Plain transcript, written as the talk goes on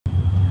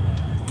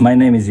My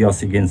name is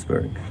Yossi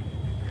Ghinsberg.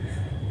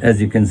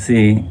 As you can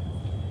see,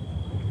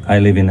 I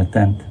live in a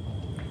tent.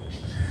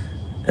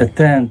 A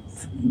tent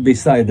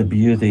beside the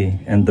beauty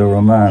and the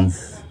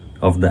romance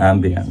of the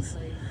ambience.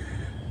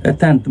 A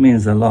tent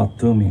means a lot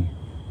to me.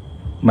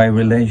 My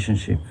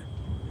relationship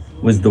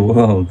with the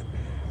world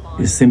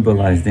is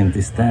symbolized in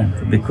this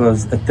tent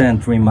because a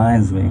tent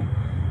reminds me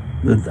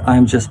that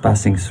I'm just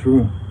passing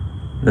through,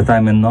 that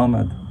I'm a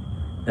nomad,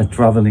 a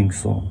traveling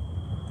soul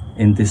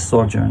in this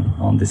sojourn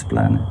on this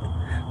planet,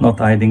 not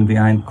hiding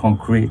behind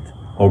concrete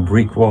or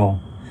brick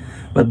wall,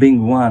 but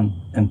being one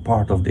and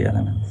part of the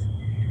elements.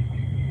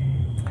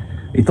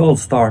 It all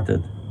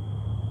started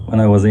when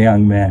I was a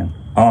young man,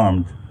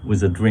 armed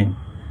with a dream,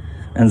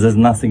 and there's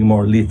nothing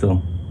more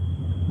lethal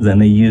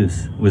than a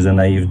youth with a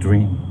naive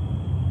dream.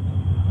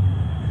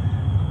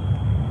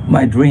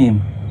 My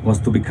dream was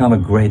to become a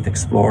great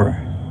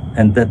explorer,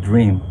 and that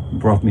dream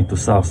brought me to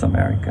South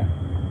America.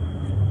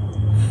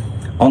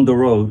 On the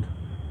road,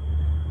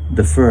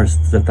 the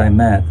first that I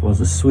met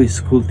was a Swiss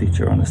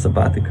schoolteacher on a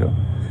sabbatical.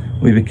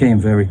 We became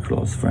very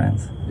close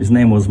friends. His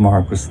name was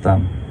Marcus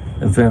Tam,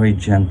 a very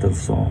gentle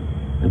soul,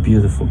 a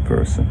beautiful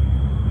person.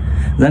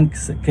 Then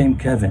came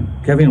Kevin.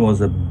 Kevin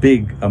was a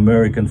big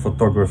American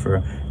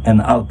photographer,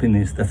 an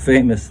alpinist, a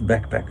famous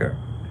backpacker.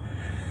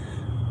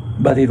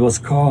 But it was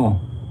Carl.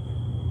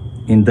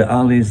 In the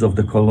alleys of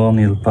the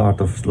colonial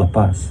part of La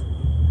Paz,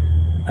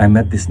 I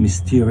met this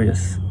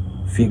mysterious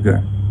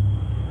figure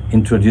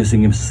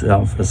introducing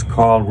himself as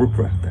Karl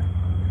Ruprechter,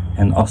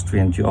 an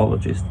Austrian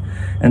geologist,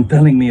 and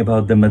telling me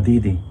about the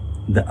Madidi,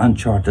 the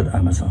uncharted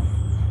Amazon,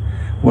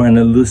 where an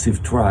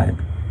elusive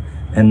tribe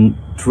and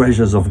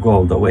treasures of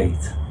gold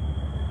await.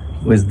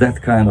 With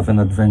that kind of an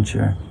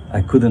adventure,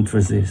 I couldn't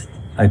resist.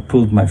 I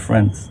pulled my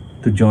friends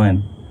to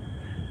join,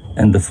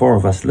 and the four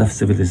of us left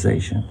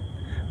civilization.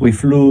 We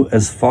flew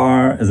as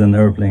far as an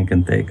airplane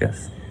can take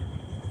us,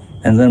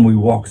 and then we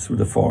walked through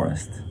the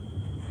forest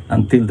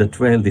until the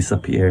trail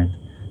disappeared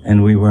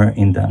and we were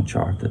in the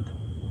uncharted.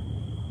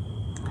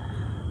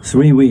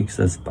 3 weeks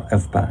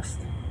have passed,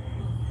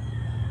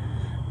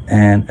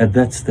 and at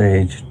that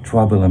stage,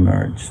 trouble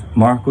emerged.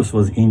 Marcus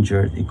was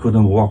injured. He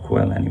couldn't walk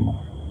well anymore.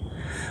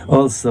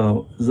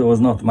 Also, there was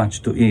not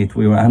much to eat.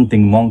 We were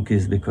hunting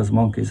monkeys because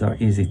monkeys are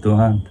easy to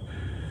hunt.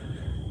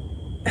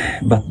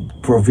 But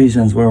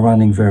provisions were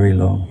running very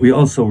low. We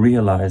also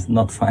realized,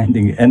 not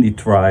finding any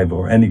tribe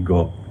or any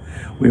goal,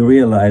 we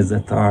realized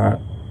that our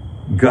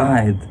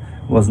guide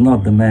was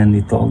not the man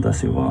he told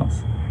us he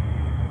was.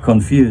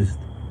 Confused,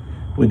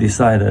 we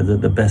decided that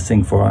the best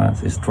thing for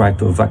us is try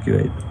to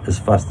evacuate as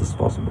fast as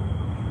possible.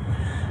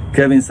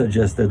 Kevin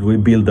suggested we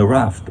build a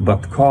raft,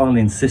 but Carl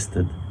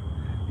insisted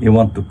he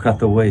wanted to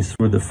cut a way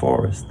through the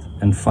forest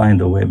and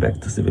find a way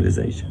back to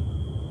civilization.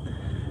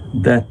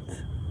 That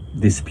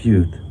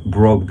dispute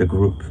broke the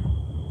group.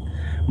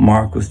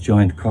 Marcus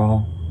joined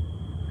Carl,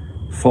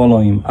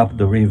 followed him up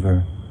the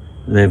river.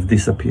 They've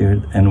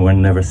disappeared and were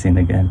never seen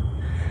again.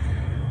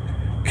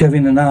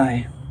 Kevin and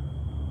I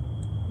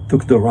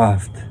took the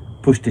raft,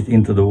 pushed it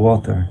into the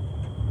water,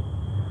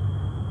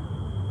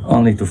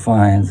 only to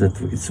find that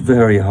it's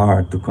very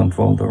hard to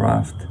control the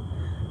raft.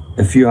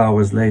 A few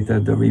hours later,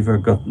 the river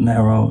got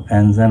narrow,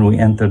 and then we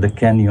entered a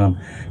canyon,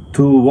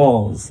 2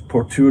 walls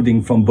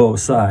protruding from both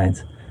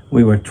sides.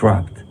 We were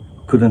trapped,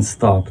 couldn't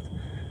stop,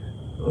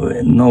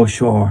 no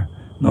shore,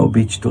 no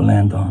beach to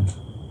land on.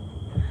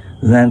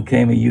 Then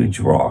came a huge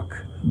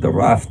rock. The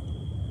raft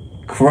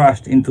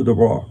crashed into the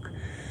rock.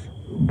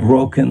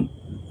 Broken,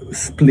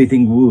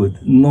 splitting wood,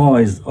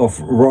 noise of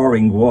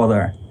roaring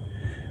water,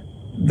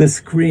 the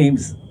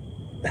screams.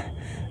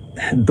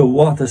 The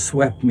water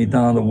swept me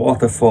down the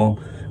waterfall.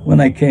 When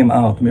I came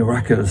out,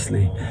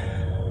 miraculously,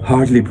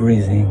 hardly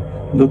breathing,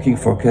 looking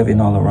for Kevin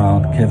all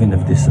around, Kevin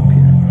had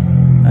disappeared.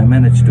 I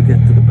managed to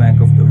get to the bank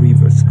of the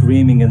river,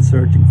 screaming and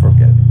searching for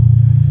Kevin.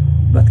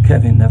 But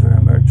Kevin never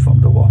emerged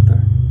from the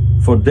water.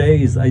 For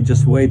days, I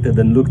just waited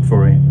and looked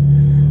for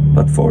him.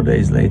 But 4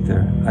 days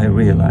later, I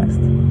realized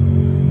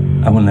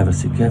I will never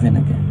see Kevin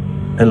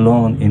again,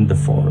 alone in the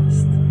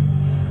forest.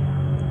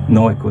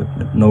 No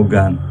equipment, no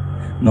gun,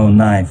 no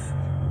knife,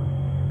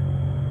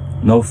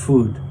 no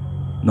food,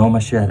 no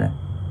machete.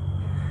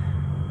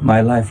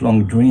 My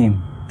lifelong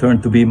dream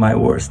turned to be my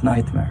worst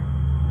nightmare.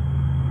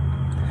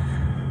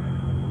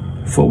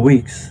 For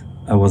weeks,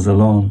 I was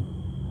alone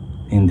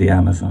in the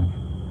Amazon.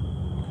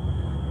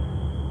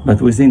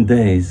 But within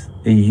days,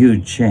 a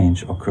huge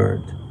change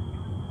occurred.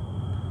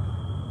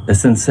 A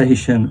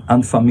sensation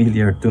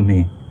unfamiliar to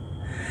me.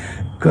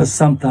 Because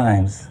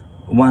sometimes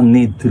one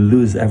needs to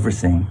lose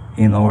everything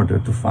in order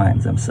to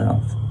find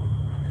themselves.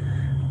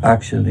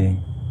 Actually,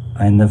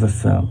 I never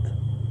felt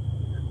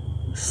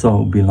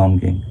so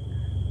belonging.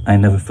 I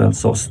never felt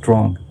so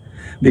strong.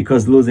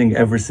 Because losing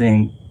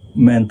everything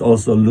meant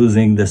also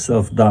losing the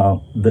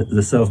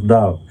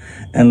self-doubt,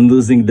 and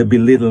losing the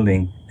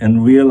belittling,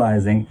 and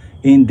realizing,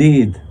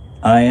 indeed,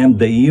 I am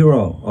the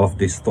hero of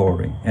this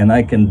story, and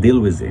I can deal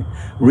with it.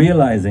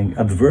 Realizing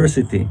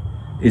adversity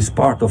is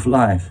part of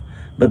life,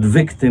 but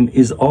victim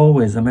is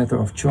always a matter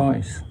of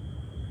choice.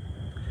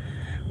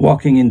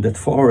 Walking in that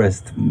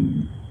forest,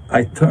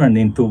 I turned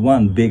into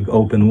one big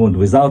open wound.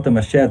 Without a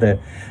machete,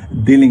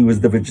 dealing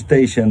with the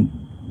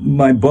vegetation,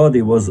 my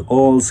body was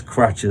all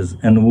scratches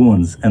and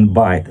wounds and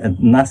bite,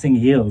 and nothing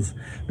heals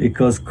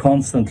because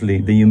constantly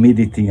the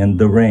humidity and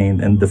the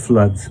rain and the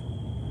floods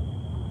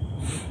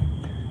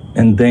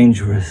and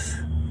dangerous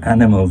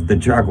animals, the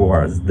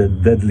jaguars, the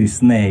deadly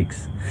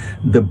snakes,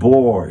 the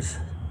boars.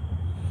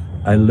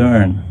 I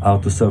learned how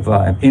to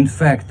survive. In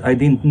fact, I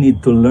didn't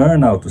need to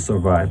learn how to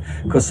survive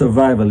because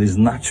survival is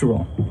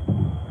natural.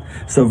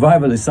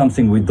 Survival is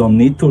something we don't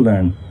need to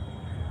learn.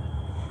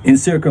 In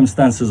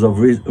circumstances of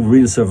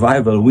real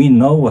survival, we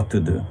know what to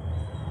do.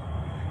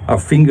 Our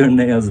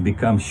fingernails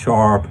become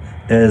sharp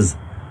as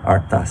our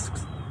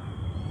tusks.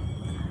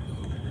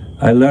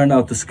 I learned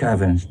how to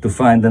scavenge, to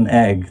find an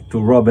egg, to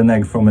rob an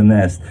egg from a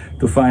nest,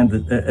 to find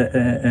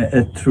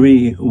a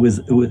tree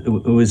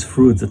with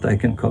fruit that I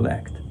can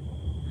collect.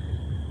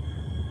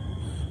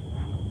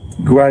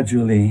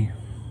 Gradually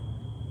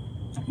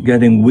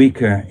getting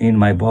weaker in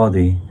my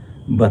body,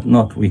 but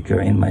not weaker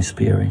in my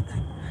spirit.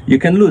 You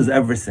can lose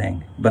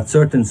everything, but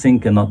certain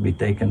things cannot be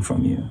taken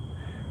from you.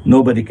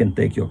 Nobody can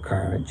take your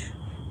courage.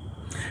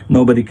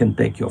 Nobody can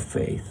take your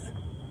faith.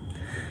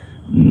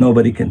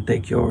 Nobody can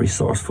take your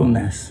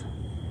resourcefulness.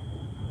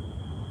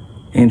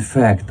 In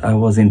fact, I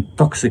was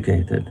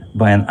intoxicated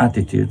by an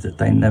attitude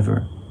that I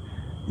never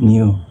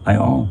knew I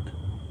owned.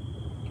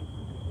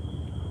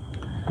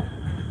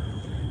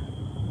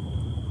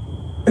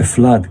 A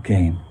flood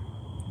came,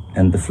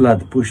 and the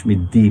flood pushed me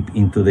deep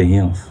into the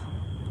hills.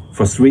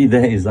 For 3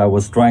 days, I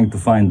was trying to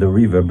find the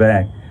river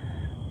back,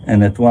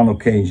 and at one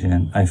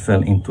occasion, I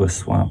fell into a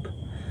swamp.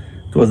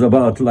 It was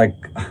about like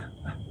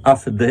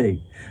half a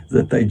day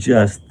that I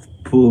just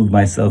pulled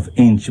myself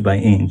inch by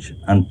inch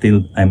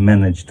until I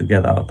managed to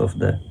get out of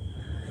the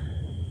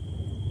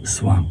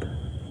swamp.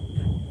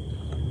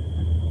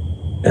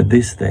 At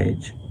this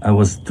stage, I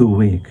was too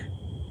weak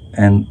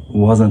and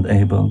wasn't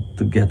able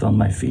to get on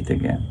my feet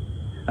again.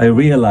 I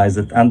realized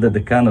that under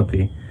the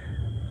canopy,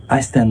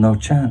 I stand no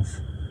chance.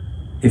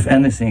 If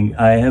anything,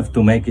 I have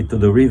to make it to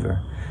the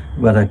river,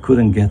 but I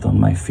couldn't get on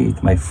my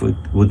feet. My foot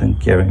wouldn't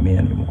carry me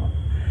anymore.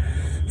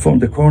 From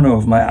the corner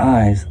of my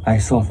eyes, I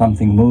saw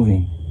something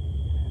moving.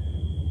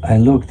 I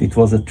looked, it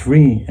was a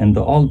tree, and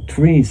the whole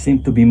tree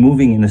seemed to be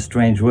moving in a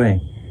strange way.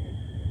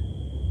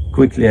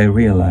 Quickly I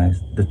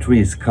realized the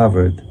tree is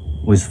covered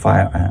with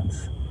fire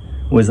ants.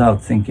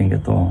 Without thinking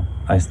at all,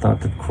 I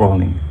started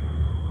crawling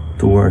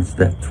towards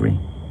that tree.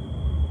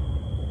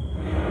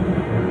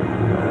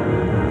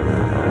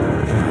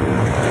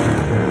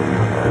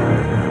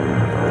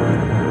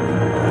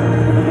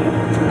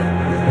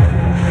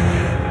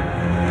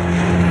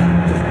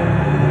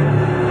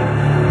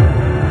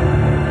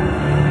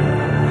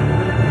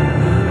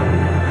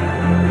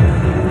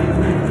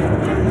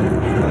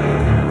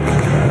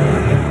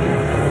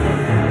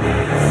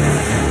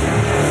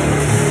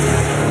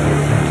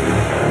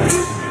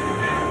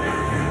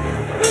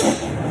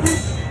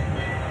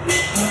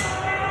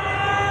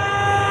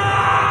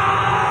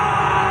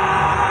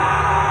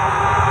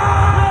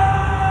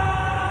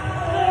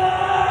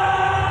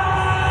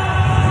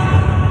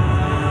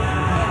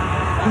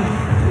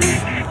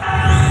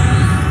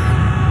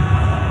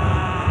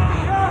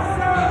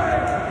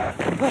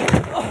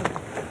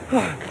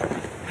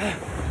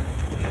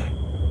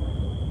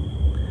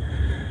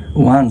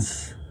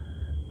 Once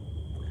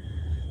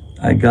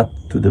I got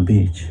to the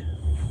beach.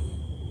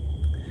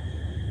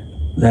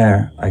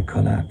 There I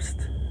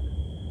collapsed.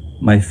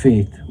 My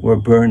feet were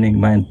burning,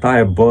 my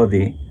entire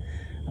body.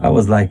 I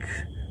was like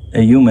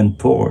a human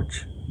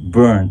torch,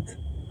 burnt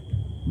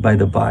by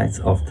the bites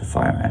of the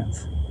fire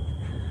ants.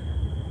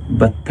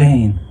 But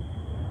pain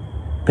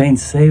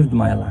saved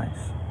my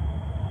life.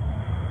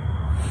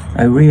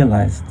 I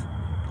realized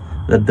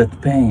that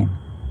that pain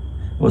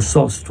was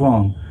so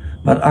strong,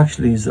 but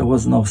actually there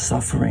was no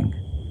suffering.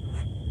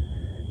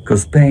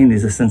 Because pain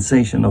is a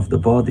sensation of the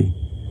body,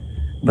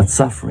 but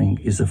suffering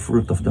is a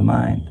fruit of the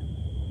mind.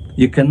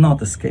 You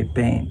cannot escape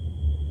pain,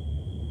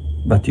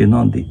 but you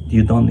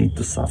don't need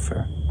to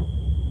suffer.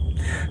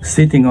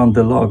 Sitting on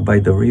the log by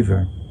the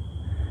river,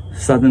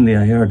 suddenly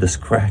I heard a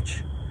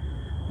scratch,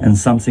 and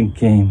something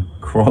came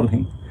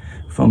crawling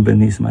from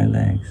beneath my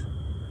legs.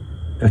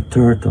 A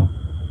turtle.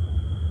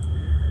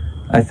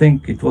 I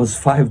think it was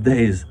 5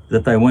 days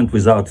that I went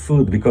without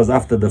food, because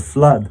after the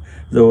flood,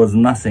 there was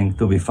nothing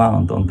to be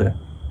found on the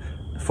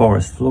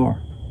forest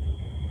floor.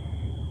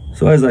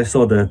 So as I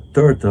saw the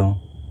turtle,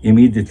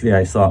 immediately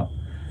I saw,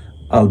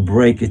 I'll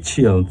break its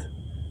shield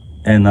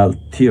and I'll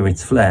tear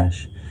its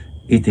flesh,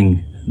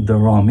 eating the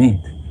raw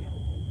meat.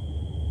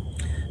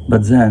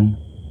 But then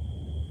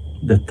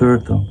the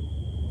turtle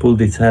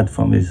pulled its head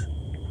from his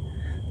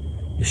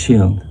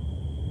shield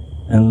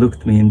and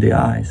looked me in the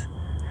eyes.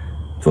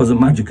 It was a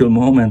magical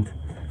moment.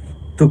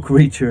 Two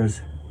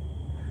creatures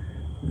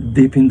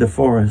deep in the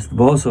forest,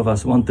 both of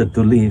us wanted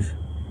to leave.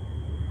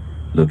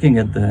 Looking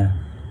at the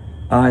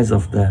eyes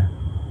of the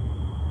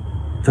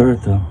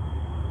turtle,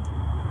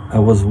 I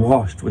was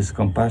washed with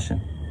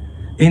compassion.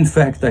 In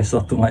fact, I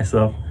thought to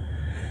myself,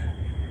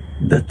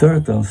 the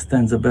turtle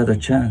stands a better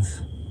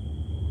chance.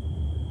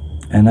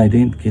 And I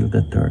didn't kill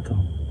the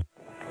turtle.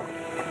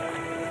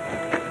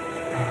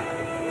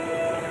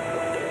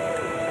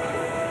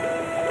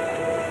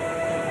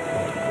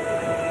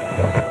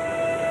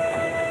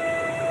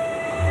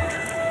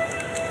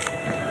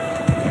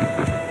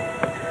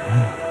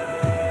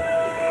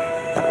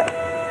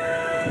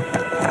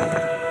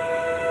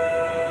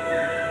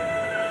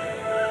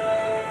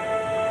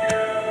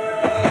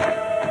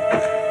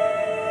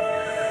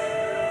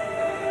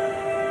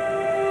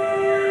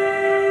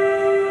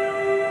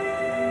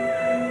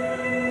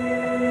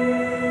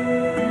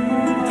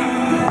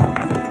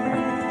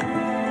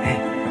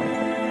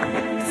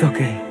 It's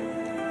okay.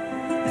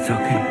 It's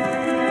okay.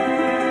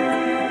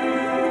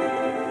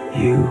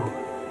 You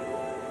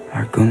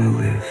are gonna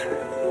live.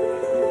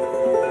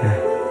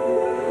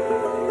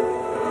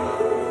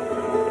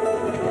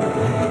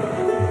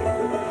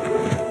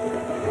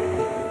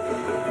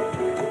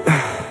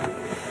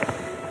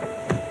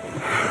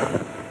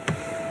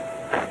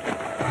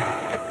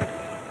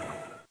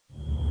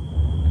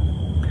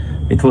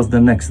 It was the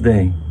next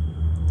day,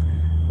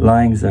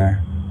 lying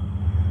there,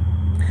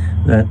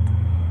 that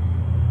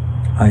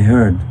I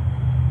heard.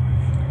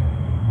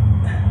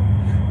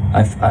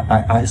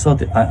 I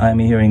thought I'm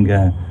hearing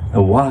a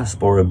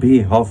wasp or a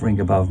bee hovering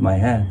above my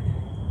head.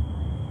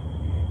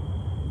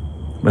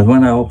 But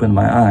when I opened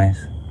my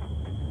eyes,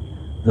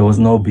 there was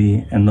no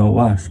bee and no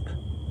wasp.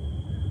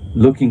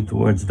 Looking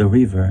towards the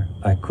river,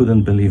 I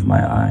couldn't believe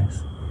my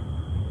eyes.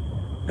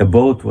 A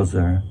boat was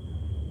there,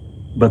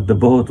 but the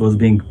boat was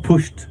being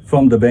pushed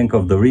from the bank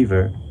of the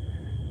river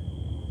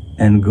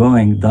and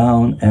going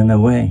down and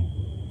away.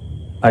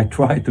 I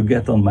tried to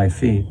get on my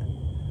feet,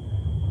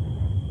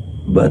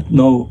 but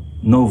no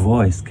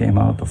voice came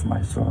out of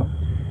my throat.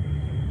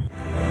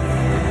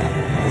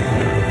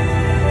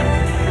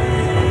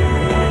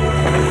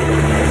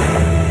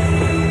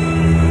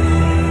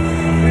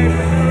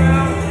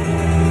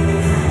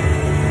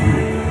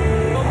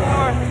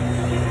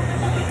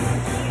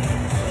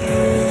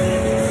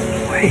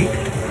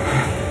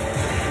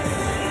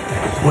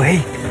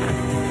 Wait.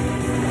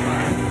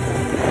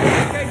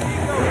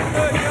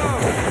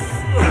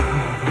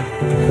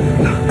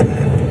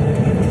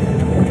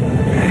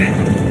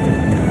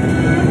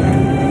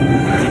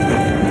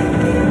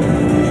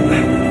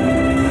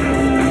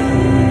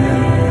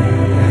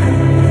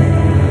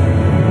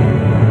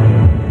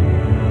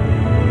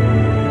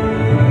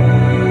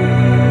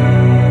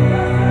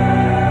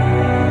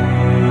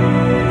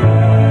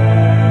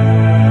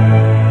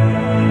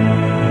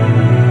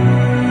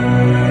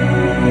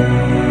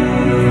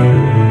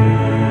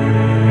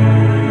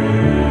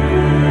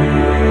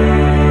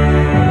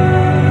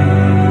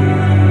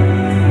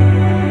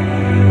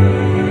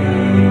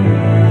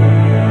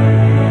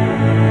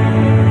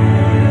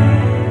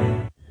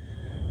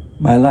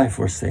 My life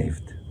was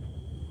saved.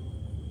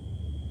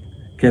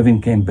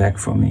 Kevin came back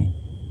for me.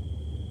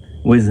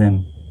 With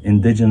him,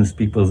 indigenous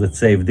peoples that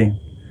saved him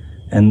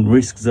and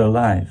risked their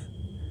life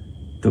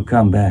to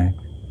come back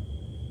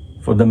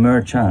for the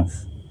mere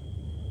chance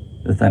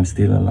that I'm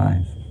still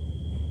alive.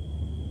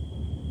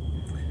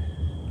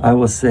 I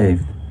was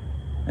saved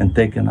and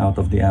taken out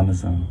of the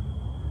Amazon,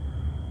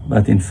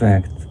 but in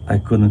fact, I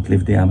couldn't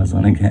leave the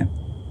Amazon again.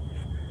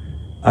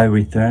 I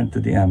returned to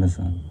the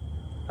Amazon.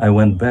 I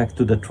went back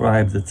to the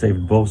tribe that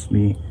saved both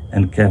me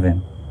and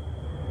Kevin,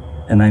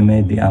 and I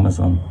made the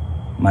Amazon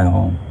my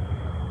home.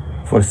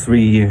 For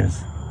 3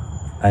 years,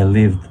 I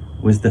lived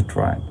with the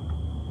tribe.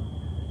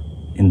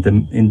 In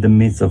the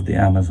midst of the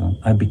Amazon,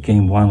 I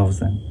became one of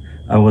them.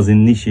 I was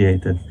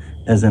initiated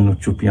as an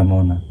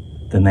Uchupiamona,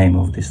 the name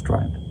of this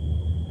tribe.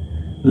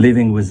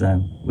 Living with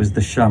them, with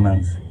the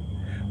shamans,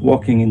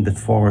 walking in the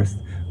forest,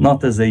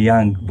 not as a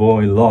young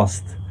boy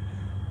lost,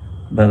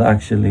 but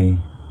actually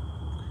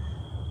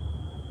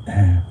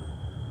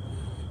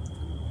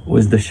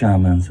with the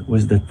shamans,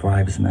 with the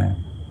tribesmen,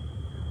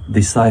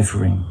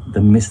 deciphering the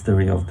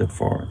mystery of the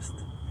forest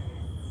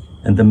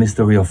and the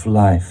mystery of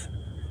life,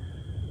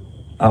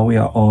 how we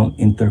are all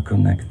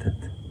interconnected,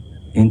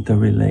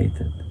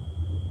 interrelated,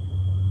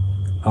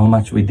 how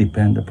much we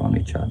depend upon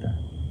each other.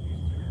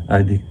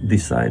 I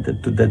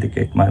decided to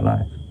dedicate my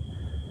life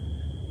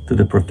to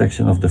the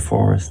protection of the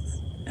forest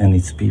and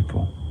its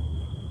people.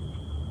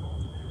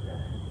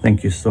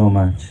 Thank you so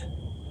much.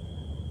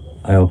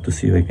 I hope to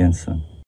see you again soon.